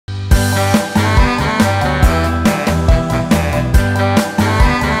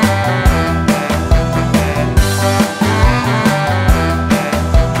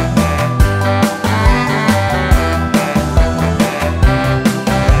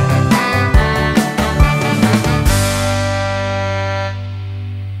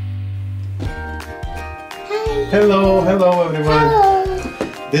Hello everyone.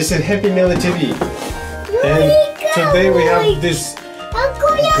 Hello. This is HappyMilaTV, and today we have this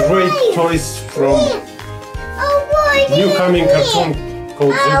great toys from new coming cartoon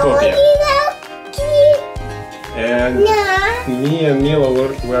called Zootopia. And me and Mila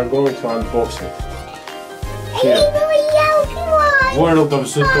we are going to unbox it. Here. World of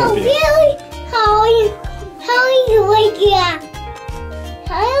Zootopia.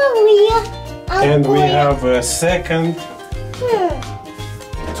 And we have a second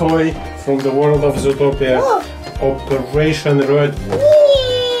toy from the world of Zootopia, Operation Redwood.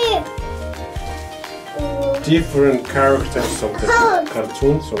 Different characters of the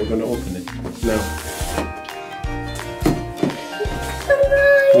cartoon, so we're gonna open it now.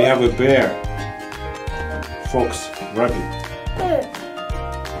 We have a bear, fox, rabbit,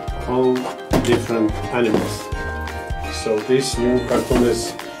 all different animals. So this new cartoon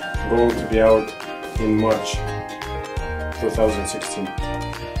is going to be out in March 2016.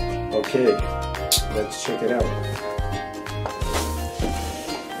 Okay, let's check it out.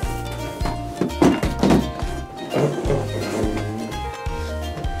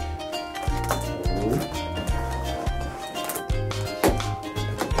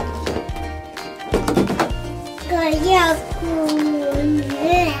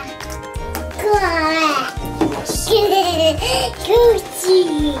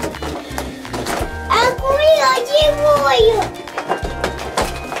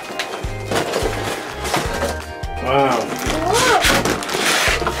 Wow.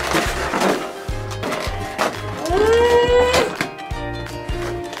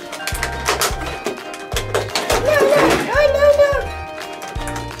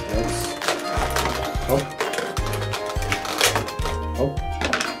 Oh,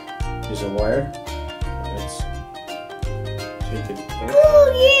 there's a wire. Let's take it off.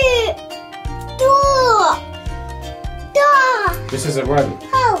 This is a rabbit.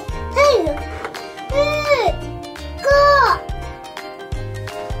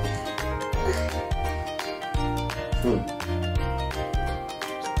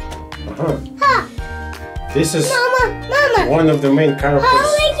 This is one of the main characters.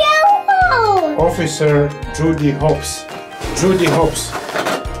 Officer Judy Hopps. Judy Hopps.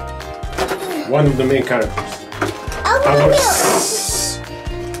 One of the main characters. Our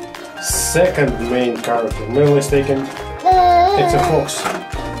second main character. Mila is taken. It's a fox.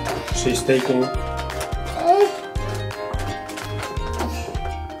 She's taking.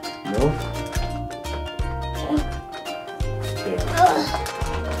 No.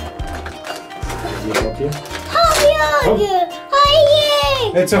 Oh.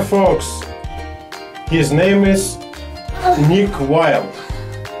 It's a fox. His name is Nick Wilde.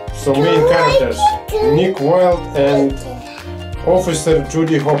 So main characters Nick Wilde and Officer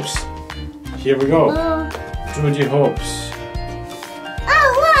Judy Hopps. Here we go. Judy Hopps.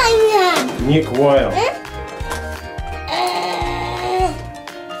 Nick Wilde.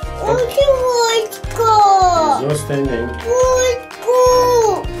 He's not standing.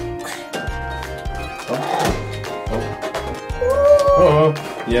 Oh,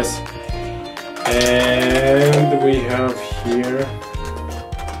 yes. And we have here.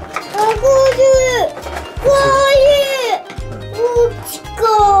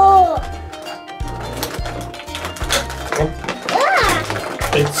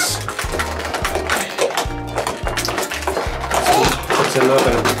 It's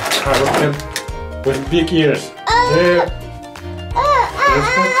another character with big ears. Here.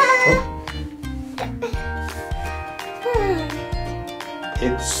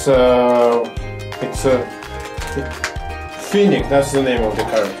 It's Finnick, that's the name of the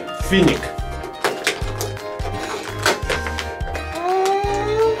character. Finnick.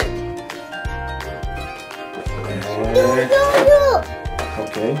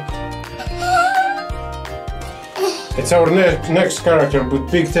 Okay. It's our next character with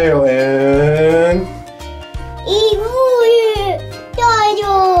big tail and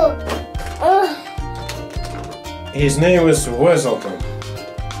his name is Weaselton.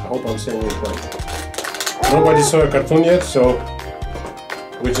 I hope I'm saying it right. Nobody saw a cartoon yet, so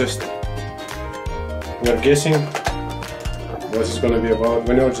we're guessing what it's gonna be about.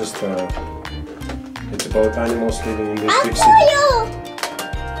 We know just it's about animals living in this big city.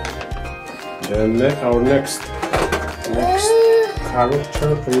 Then our next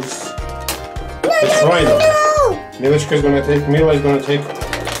character is Rhino. Mila is gonna take.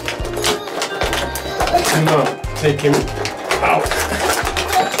 No, take him out.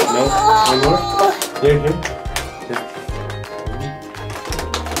 No, one more. Here, him.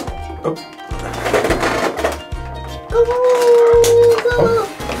 Oh.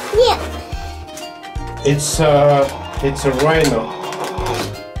 It's a rhino.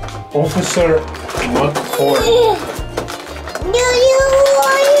 Officer McCord.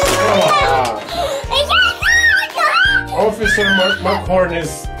 Officer McCord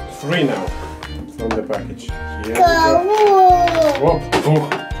is 3 now from the package. Here we go. Whoa, boom.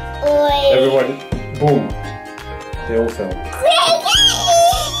 Everybody, boom. They all fell.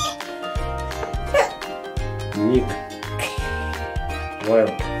 Nick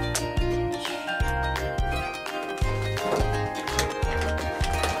Wilde.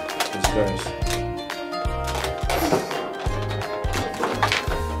 These guys.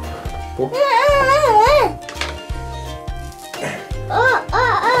 Oh.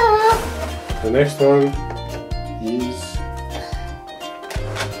 The next one is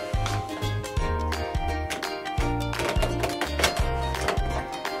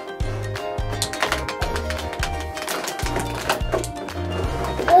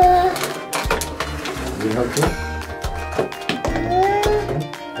we have to.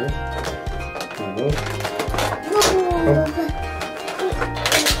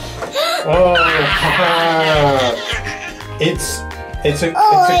 Oh, it's a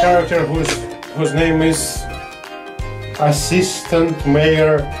character whose name is Assistant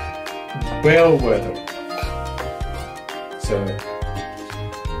Mayor Bellwether. So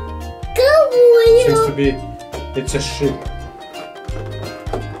seems to be it's a ship.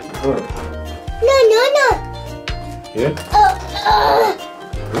 Oh. No. Yeah.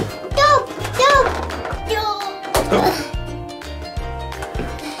 Stop.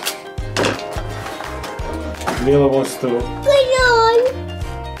 Mila wants to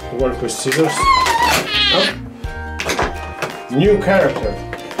work with scissors. Oh. New character.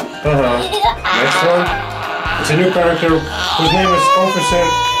 Next one. It's a new character whose name is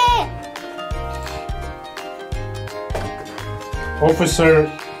Officer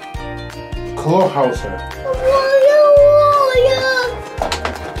Clawhauser.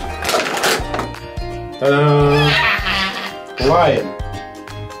 Ta-da! Lion.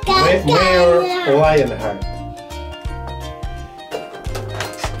 Mayor Lionheart.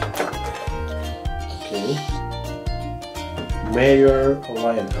 Okay. Mayor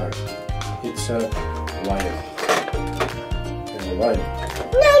Lionheart. It's a lion. It's a lion.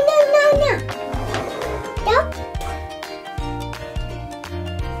 No.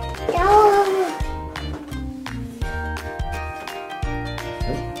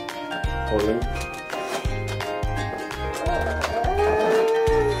 Holding.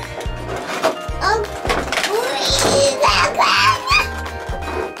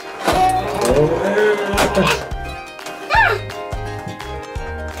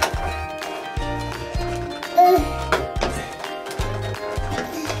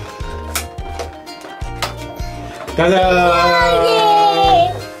 Ta-da!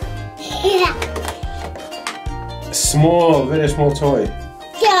 Small, very small toy.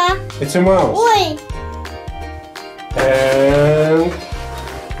 Yeah. It's a mouse. Oi. And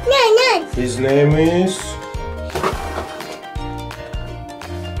No. his name is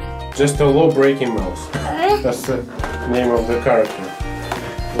just a Lawbreaking Mouse. That's the name of the character.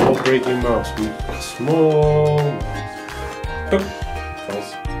 Lawbreaking Mouse. Small mouse. Oh,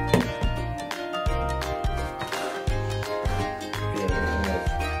 false. Here we have.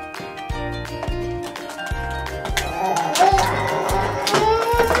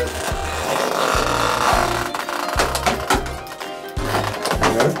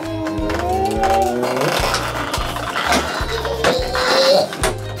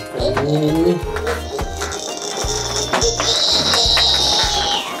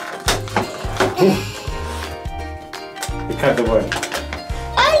 We cut the wire.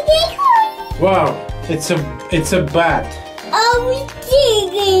 Wow, it's a bat.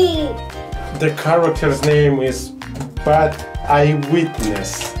 The character's name is Bat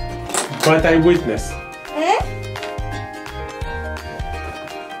Eyewitness. Bat Eyewitness.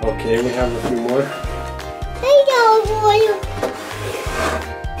 Okay, we have a few more.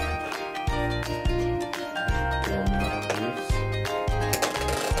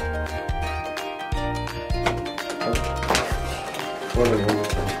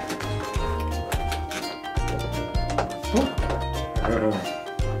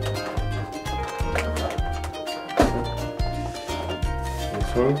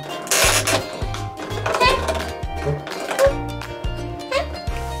 This one.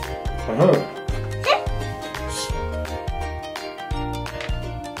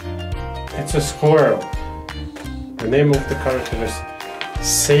 It's a squirrel. The name of the character is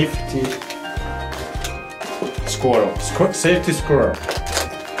Safety Squirrel. Safety Squirrel.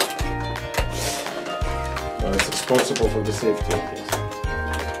 Well, it's responsible for the safety of this.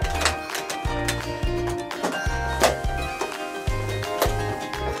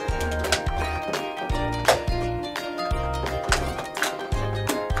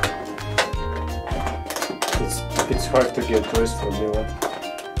 it's hard to get toys from Mila,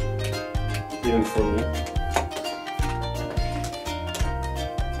 even for me.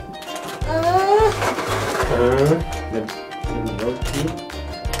 Let me help you.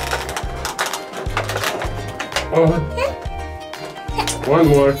 Oh, one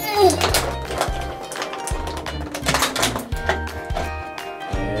more.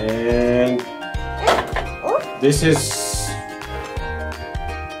 And this is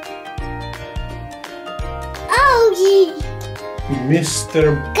Mr.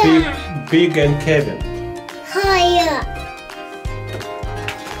 Big and Kevin. Higher.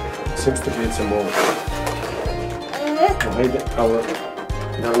 Seems to be it's a mole.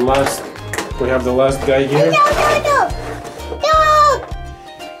 We have the last guy here. No.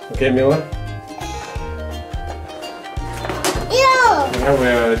 Okay, Mila.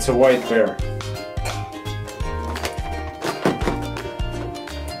 No. It's a white bear.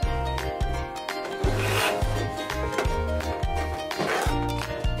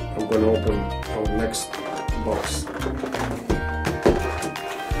 I'm gonna open our next box.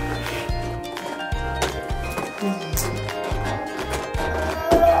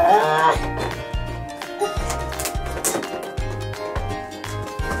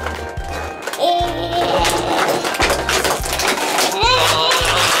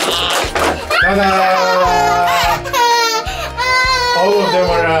 Ta-da! All of them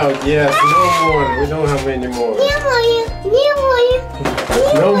are out. Yes, no more. We don't have any more.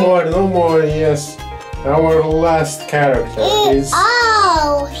 No more. Yes. Our last character is.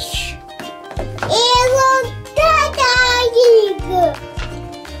 Ouch!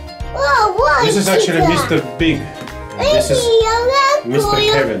 This is actually Mr. Big. This is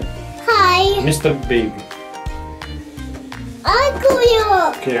Mr. Kevin. Hi. Mr. Big.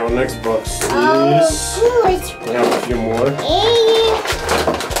 Okay, our next box is. We have a few more.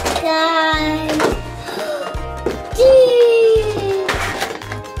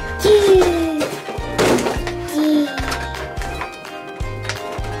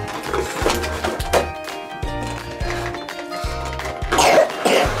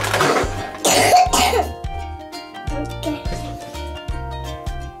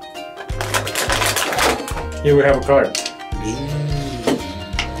 Here we have a card.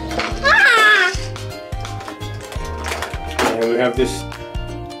 And we have this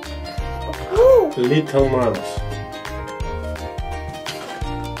little mouse.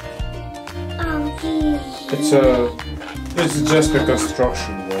 It's just a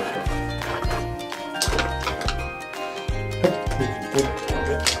construction worker.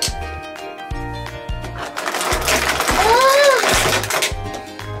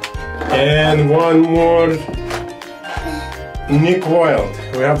 And one more Nick Wilde.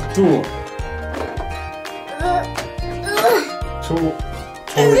 We have two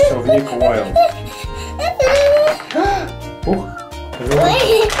toys of Nick Wilde.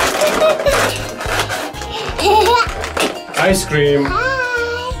 Ice cream.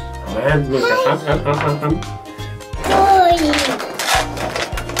 And look,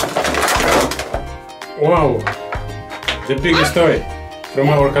 wow, the biggest toy from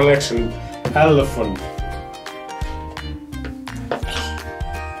our collection, Ele-Finnick.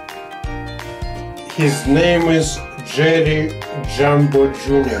 His name is Jerry Jumbeaux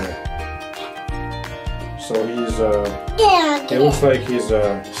Jr. So he looks like he's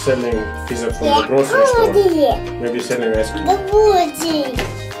selling, he's from the grocery store, maybe selling ice cream.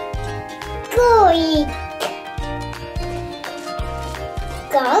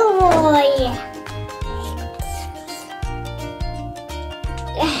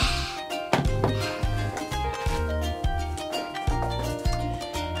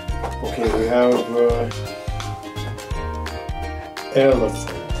 Okay, we have elephant,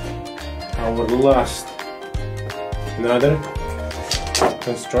 our last, another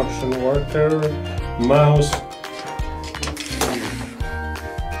construction worker, mouse,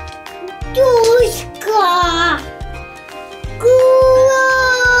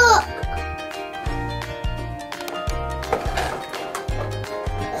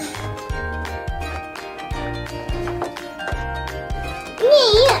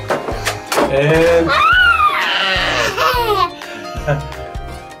 and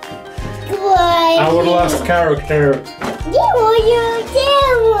our last character.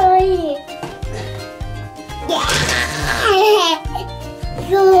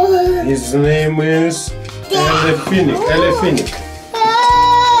 His name is Ele-Finnick. Ele-Finnick.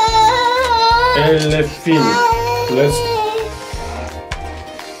 Ele-Finnick.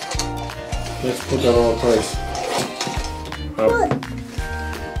 Let's put our toys up.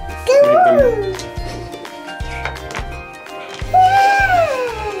 Make them.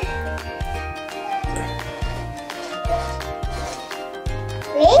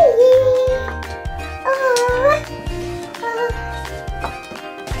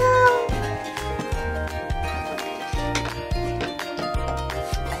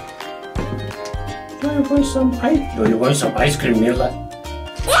 Do you want some ice? Do you want some ice cream, Mila?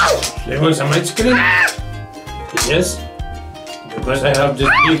 Do you want some ice cream? Yes? Because I have this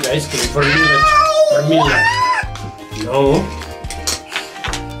big ice cream for Mila. For Mila. No.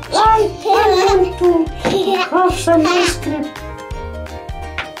 I want to have some ice cream.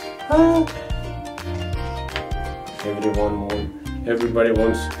 Everybody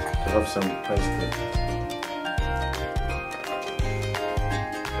wants to have some ice cream.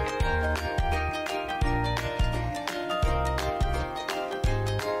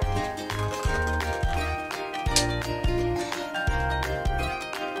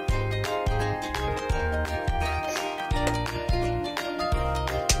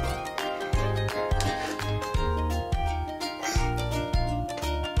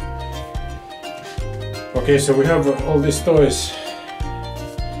 Okay, so we have all these toys,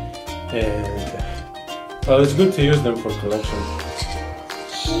 and well, it's good to use them for collection.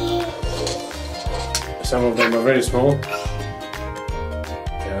 Some of them are very small.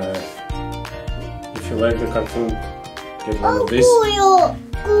 If you like the cartoon, get one of these.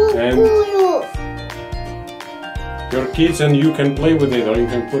 And your kids and you can play with it, or you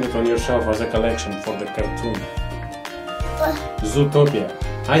can put it on your shelf as a collection for the cartoon. Zootopia,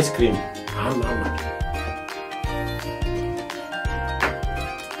 ice cream.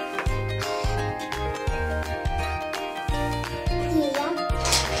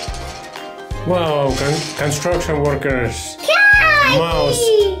 Wow, construction workers. Mouse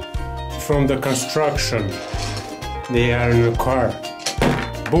from the construction. They are in a car.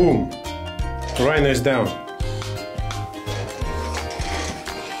 Boom. Rhino is down.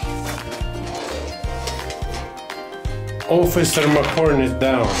 Officer McCorn is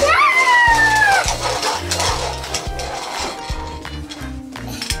down.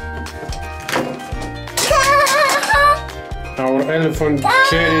 Our elephant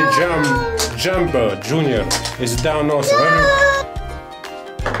cherry Jumbeaux Jr. is down also.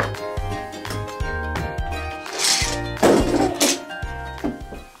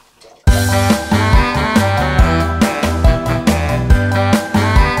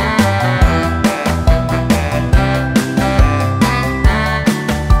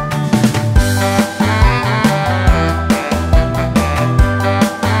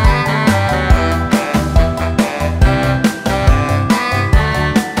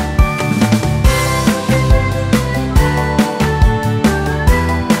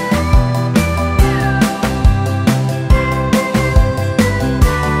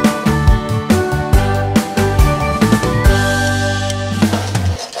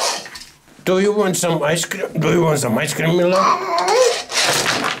 Do you want some ice cream? Do you want some ice cream, Mila?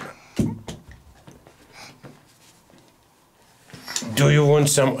 Do you want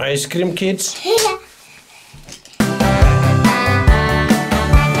some ice cream, kids?